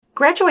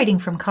Graduating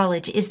from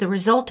college is the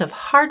result of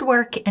hard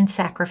work and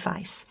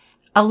sacrifice.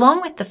 Along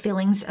with the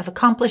feelings of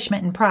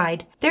accomplishment and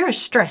pride, there is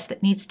stress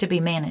that needs to be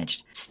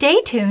managed. Stay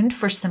tuned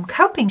for some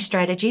coping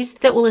strategies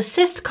that will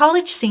assist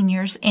college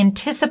seniors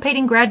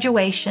anticipating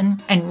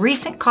graduation and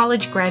recent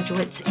college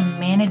graduates in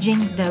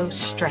managing those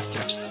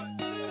stressors.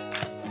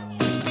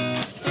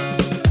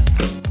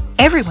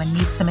 Everyone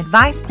needs some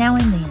advice now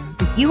and then.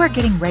 If you are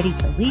getting ready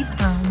to leave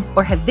home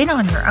or have been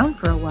on your own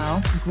for a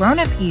while, Grown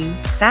Up You,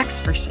 Facts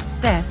for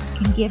Success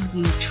can give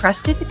you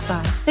trusted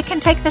advice that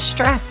can take the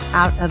stress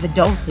out of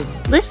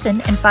adulthood.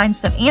 Listen and find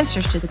some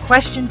answers to the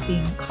questions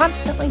being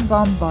constantly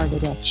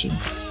bombarded at you.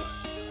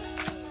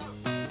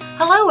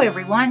 Hello,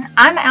 everyone.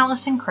 I'm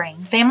Allison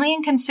Crane, Family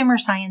and Consumer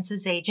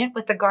Sciences Agent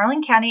with the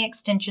Garland County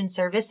Extension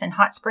Service in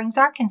Hot Springs,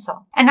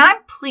 Arkansas. And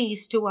I'm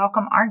pleased to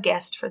welcome our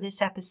guest for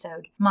this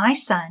episode, my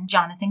son,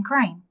 Jonathan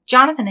Crane.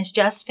 Jonathan has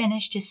just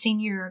finished his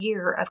senior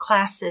year of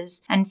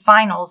classes and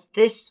finals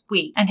this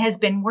week and has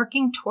been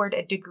working toward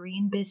a degree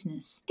in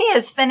business. He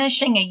is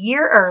finishing a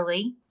year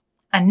early,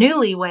 a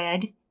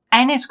newlywed,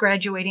 and is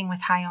graduating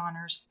with high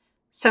honors.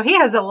 So he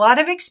has a lot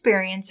of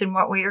experience in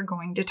what we are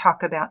going to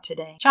talk about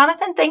today.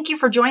 Jonathan, thank you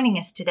for joining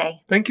us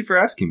today. Thank you for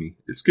asking me.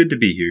 It's good to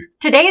be here.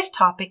 Today's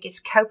topic is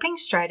coping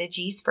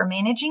strategies for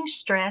managing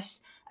stress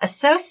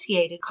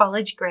associated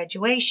college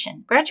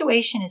graduation.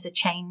 Graduation is a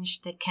change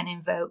that can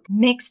invoke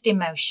mixed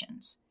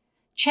emotions.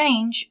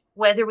 Change,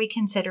 whether we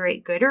consider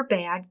it good or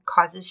bad,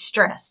 causes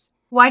stress.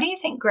 Why do you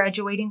think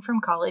graduating from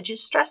college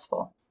is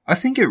stressful? I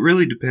think it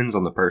really depends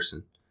on the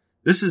person.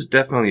 This is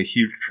definitely a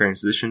huge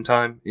transition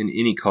time in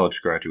any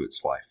college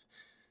graduate's life.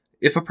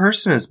 If a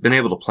person has been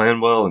able to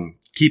plan well and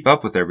keep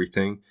up with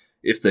everything,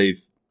 if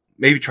they've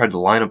maybe tried to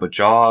line up a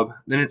job,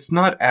 then it's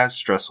not as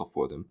stressful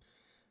for them.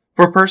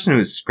 For a person who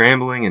is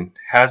scrambling and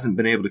hasn't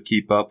been able to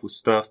keep up with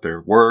stuff, their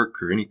work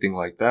or anything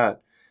like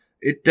that,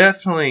 it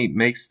definitely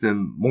makes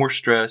them more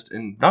stressed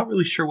and not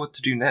really sure what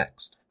to do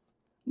next.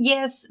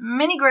 Yes,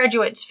 many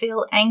graduates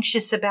feel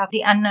anxious about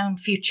the unknown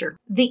future.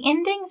 The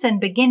endings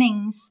and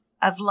beginnings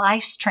of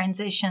life's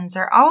transitions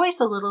are always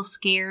a little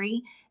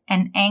scary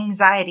and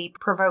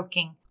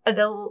anxiety-provoking.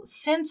 The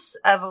sense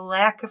of a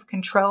lack of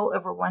control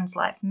over one's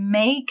life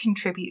may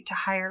contribute to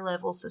higher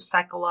levels of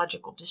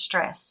psychological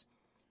distress.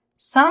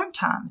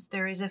 Sometimes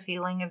there is a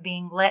feeling of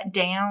being let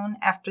down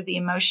after the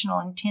emotional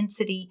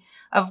intensity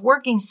of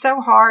working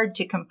so hard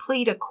to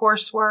complete a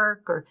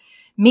coursework or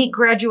meet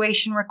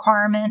graduation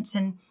requirements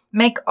and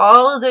make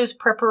all of those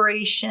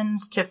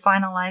preparations to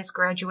finalize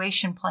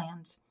graduation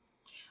plans.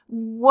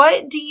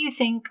 What do you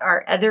think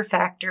are other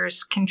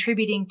factors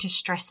contributing to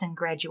stress in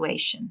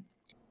graduation?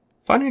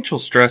 Financial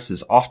stress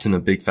is often a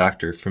big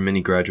factor for many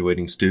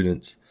graduating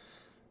students.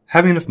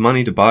 Having enough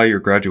money to buy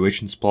your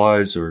graduation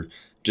supplies or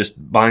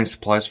just buying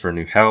supplies for a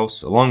new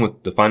house, along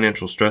with the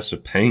financial stress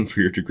of paying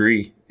for your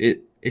degree,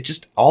 it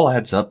just all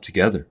adds up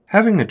together.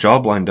 Having a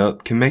job lined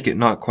up can make it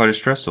not quite as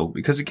stressful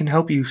because it can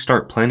help you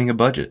start planning a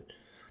budget.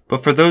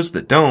 But for those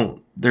that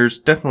don't, there's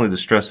definitely the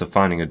stress of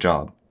finding a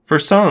job. For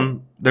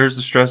some, there's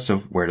the stress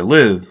of where to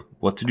live,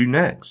 what to do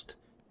next,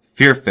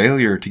 fear of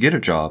failure to get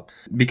a job,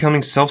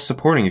 becoming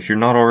self-supporting if you're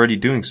not already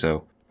doing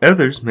so.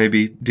 Others may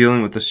be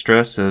dealing with the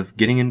stress of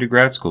getting into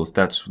grad school if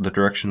that's the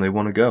direction they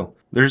want to go.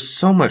 There's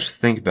so much to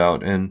think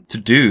about and to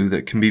do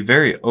that can be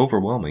very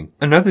overwhelming.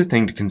 Another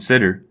thing to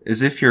consider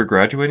is if you're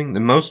graduating,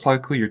 then most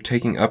likely you're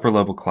taking upper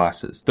level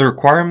classes. The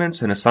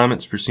requirements and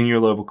assignments for senior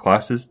level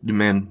classes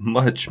demand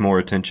much more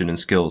attention and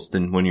skills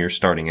than when you're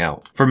starting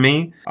out. For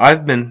me,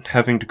 I've been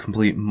having to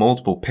complete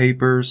multiple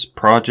papers,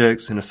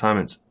 projects, and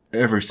assignments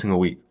every single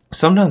week,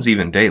 sometimes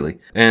even daily.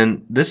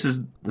 And this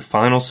is the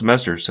final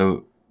semester,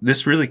 so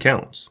this really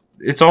counts.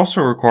 It's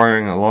also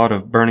requiring a lot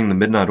of burning the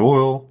midnight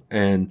oil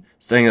and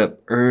staying up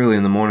early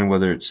in the morning,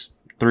 whether it's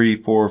 3,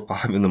 4,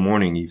 5 in the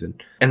morning even.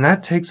 And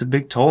that takes a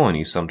big toll on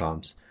you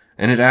sometimes.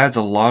 And it adds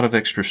a lot of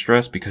extra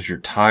stress because you're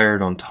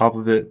tired on top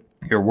of it.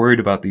 You're worried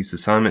about these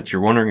assignments.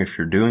 You're wondering if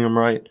you're doing them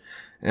right.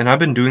 And I've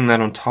been doing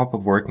that on top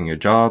of working a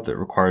job that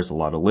requires a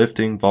lot of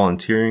lifting,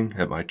 volunteering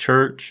at my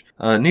church.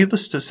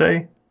 Needless to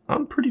say,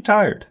 I'm pretty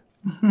tired.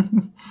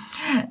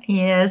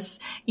 Yes,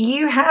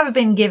 you have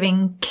been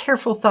giving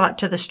careful thought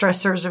to the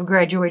stressors of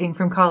graduating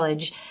from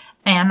college,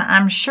 and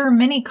I'm sure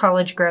many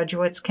college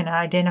graduates can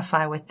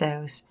identify with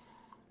those.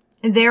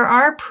 There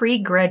are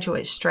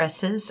pre-graduate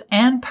stresses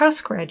and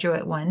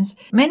postgraduate ones,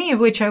 many of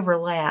which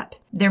overlap.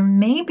 There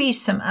may be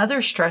some other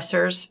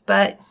stressors,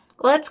 but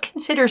let's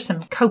consider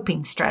some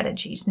coping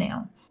strategies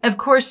now. Of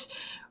course,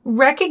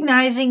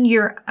 recognizing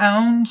your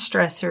own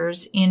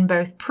stressors in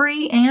both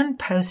pre- and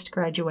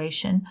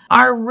post-graduation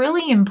are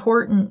really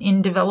important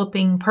in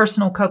developing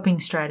personal coping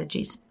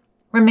strategies.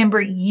 Remember,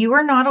 you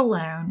are not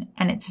alone,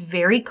 and it's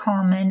very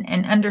common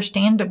and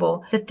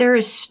understandable that there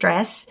is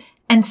stress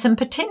and some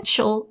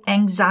potential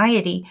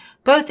anxiety,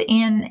 both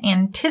in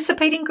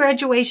anticipating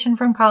graduation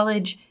from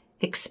college,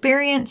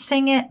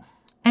 experiencing it,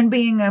 and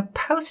being a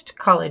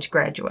post-college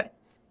graduate.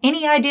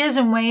 Any ideas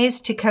and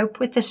ways to cope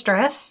with the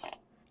stress?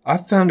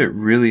 I've found it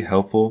really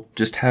helpful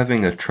just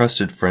having a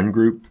trusted friend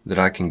group that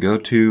I can go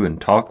to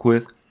and talk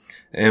with.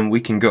 and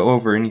we can go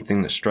over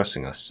anything that's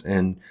stressing us.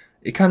 And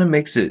it kind of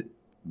makes it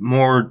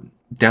more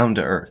down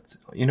to earth.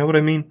 You know what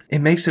I mean? It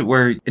makes it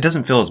where it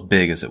doesn't feel as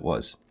big as it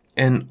was.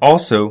 And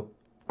also,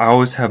 I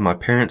always have my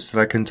parents that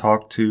I can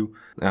talk to.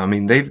 I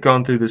mean, they've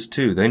gone through this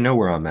too. They know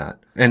where I'm at.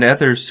 And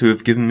others who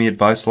have given me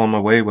advice along my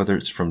way, whether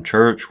it's from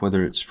church,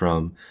 whether it's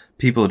from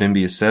people at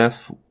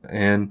NBSF.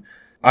 And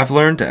I've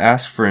learned to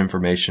ask for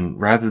information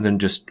rather than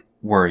just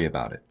worry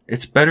about it.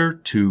 It's better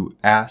to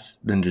ask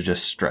than to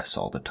just stress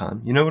all the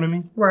time. You know what I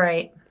mean?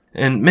 Right.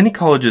 And many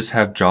colleges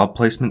have job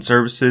placement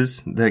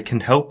services that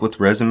can help with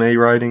resume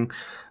writing,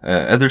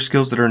 other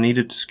skills that are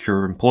needed to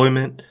secure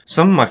employment.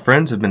 Some of my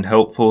friends have been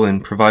helpful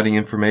in providing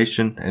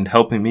information and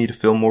helping me to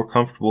feel more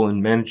comfortable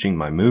in managing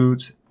my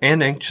moods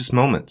and anxious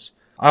moments.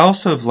 I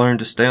also have learned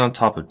to stay on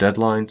top of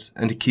deadlines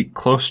and to keep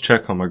close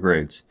check on my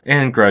grades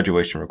and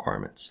graduation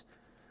requirements.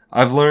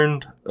 I've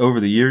learned over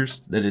the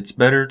years that it's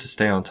better to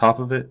stay on top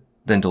of it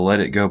than to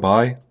let it go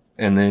by,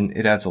 and then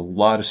it adds a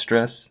lot of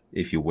stress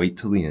if you wait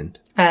till the end.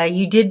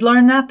 You did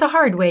learn that the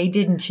hard way,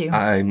 didn't you?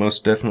 I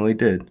most definitely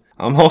did.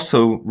 I'm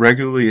also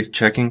regularly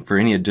checking for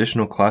any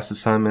additional class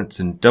assignments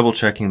and double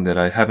checking that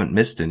I haven't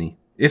missed any.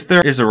 If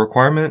there is a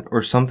requirement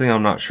or something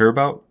I'm not sure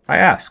about, I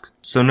ask.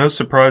 So no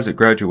surprise at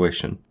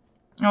graduation.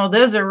 Oh,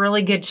 those are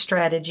really good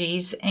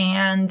strategies,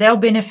 and they'll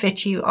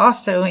benefit you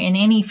also in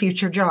any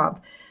future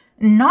job.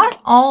 Not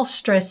all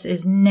stress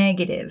is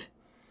negative.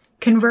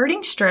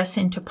 Converting stress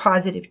into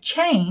positive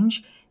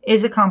change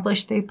is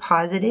accomplished through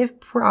positive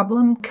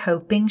problem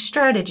coping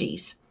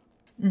strategies.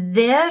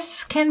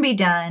 This can be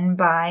done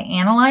by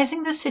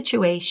analyzing the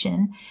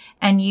situation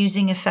and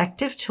using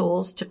effective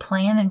tools to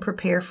plan and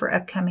prepare for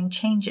upcoming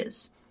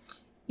changes.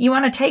 You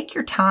want to take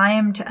your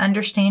time to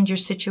understand your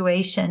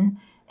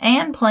situation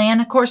and plan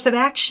a course of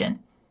action,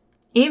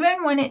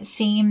 even when it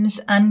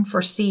seems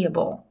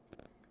unforeseeable.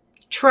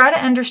 Try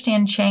to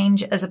understand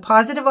change as a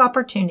positive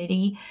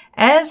opportunity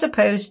as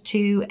opposed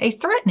to a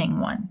threatening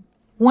one.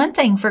 One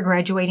thing for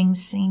graduating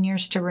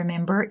seniors to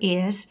remember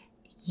is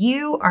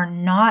you are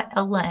not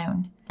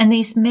alone, and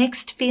these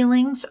mixed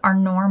feelings are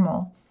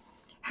normal.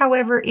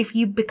 However, if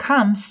you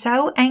become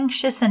so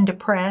anxious and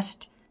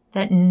depressed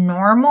that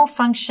normal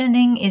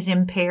functioning is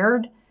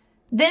impaired,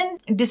 then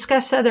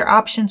discuss other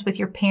options with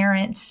your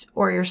parents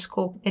or your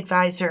school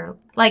advisor,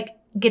 like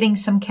getting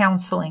some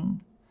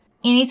counseling.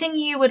 Anything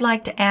you would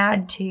like to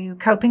add to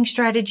coping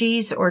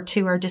strategies or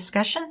to our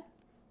discussion?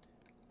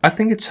 I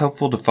think it's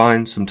helpful to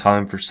find some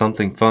time for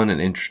something fun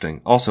and interesting.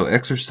 Also,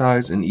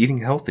 exercise and eating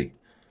healthy.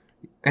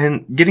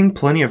 And getting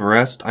plenty of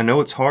rest. I know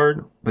it's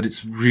hard, but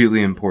it's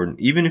really important,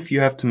 even if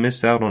you have to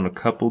miss out on a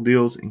couple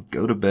deals and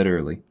go to bed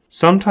early.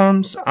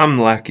 Sometimes I'm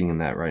lacking in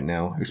that right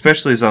now,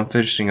 especially as I'm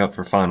finishing up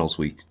for finals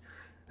week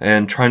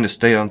and trying to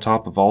stay on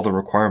top of all the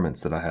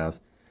requirements that I have.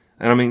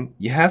 And I mean,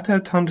 you have to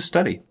have time to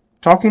study.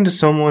 Talking to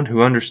someone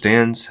who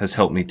understands has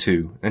helped me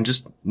too, and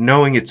just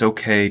knowing it's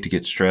okay to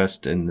get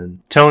stressed and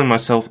then telling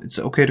myself it's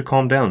okay to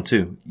calm down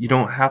too. You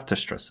don't have to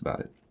stress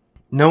about it.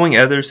 Knowing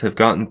others have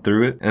gotten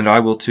through it, and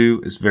I will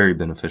too, is very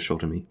beneficial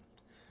to me.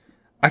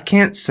 I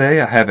can't say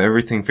I have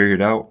everything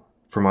figured out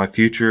for my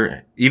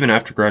future, even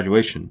after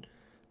graduation,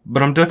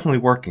 but I'm definitely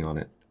working on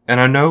it, and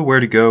I know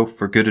where to go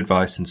for good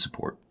advice and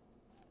support.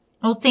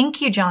 Well, thank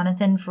you,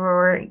 Jonathan,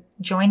 for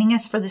joining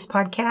us for this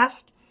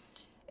podcast.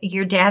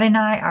 Your dad and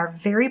I are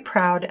very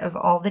proud of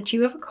all that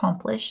you have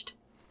accomplished.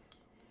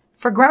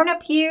 For Grown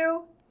Up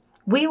You,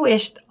 we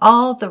wish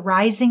all the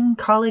rising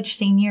college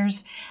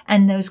seniors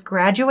and those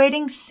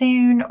graduating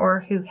soon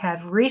or who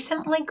have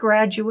recently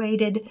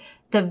graduated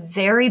the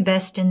very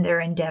best in their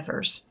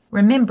endeavors.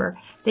 Remember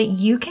that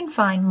you can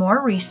find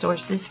more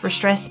resources for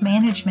stress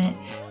management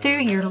through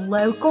your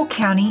local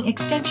county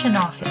extension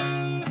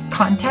office.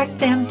 Contact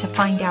them to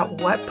find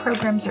out what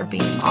programs are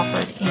being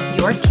offered in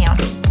your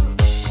county.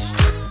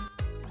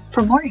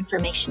 For more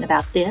information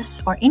about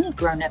this or any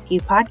Grown Up You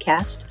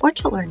podcast, or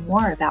to learn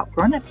more about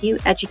Grown Up You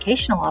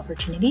educational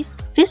opportunities,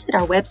 visit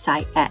our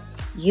website at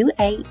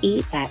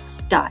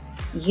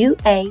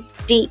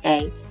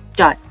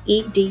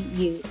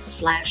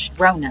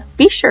uaex.uada.edu/Rona.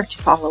 Be sure to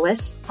follow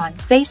us on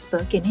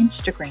Facebook and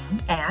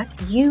Instagram at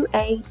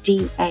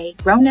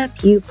UADA Grown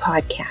Up You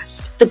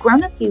Podcast. The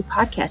Grown Up You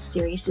podcast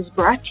series is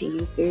brought to you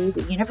through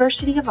the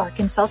University of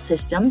Arkansas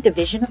System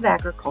Division of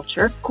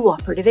Agriculture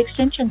Cooperative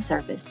Extension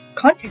Service.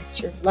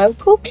 Contact your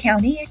local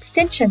county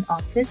extension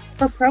office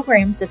for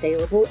programs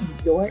available in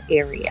your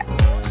area.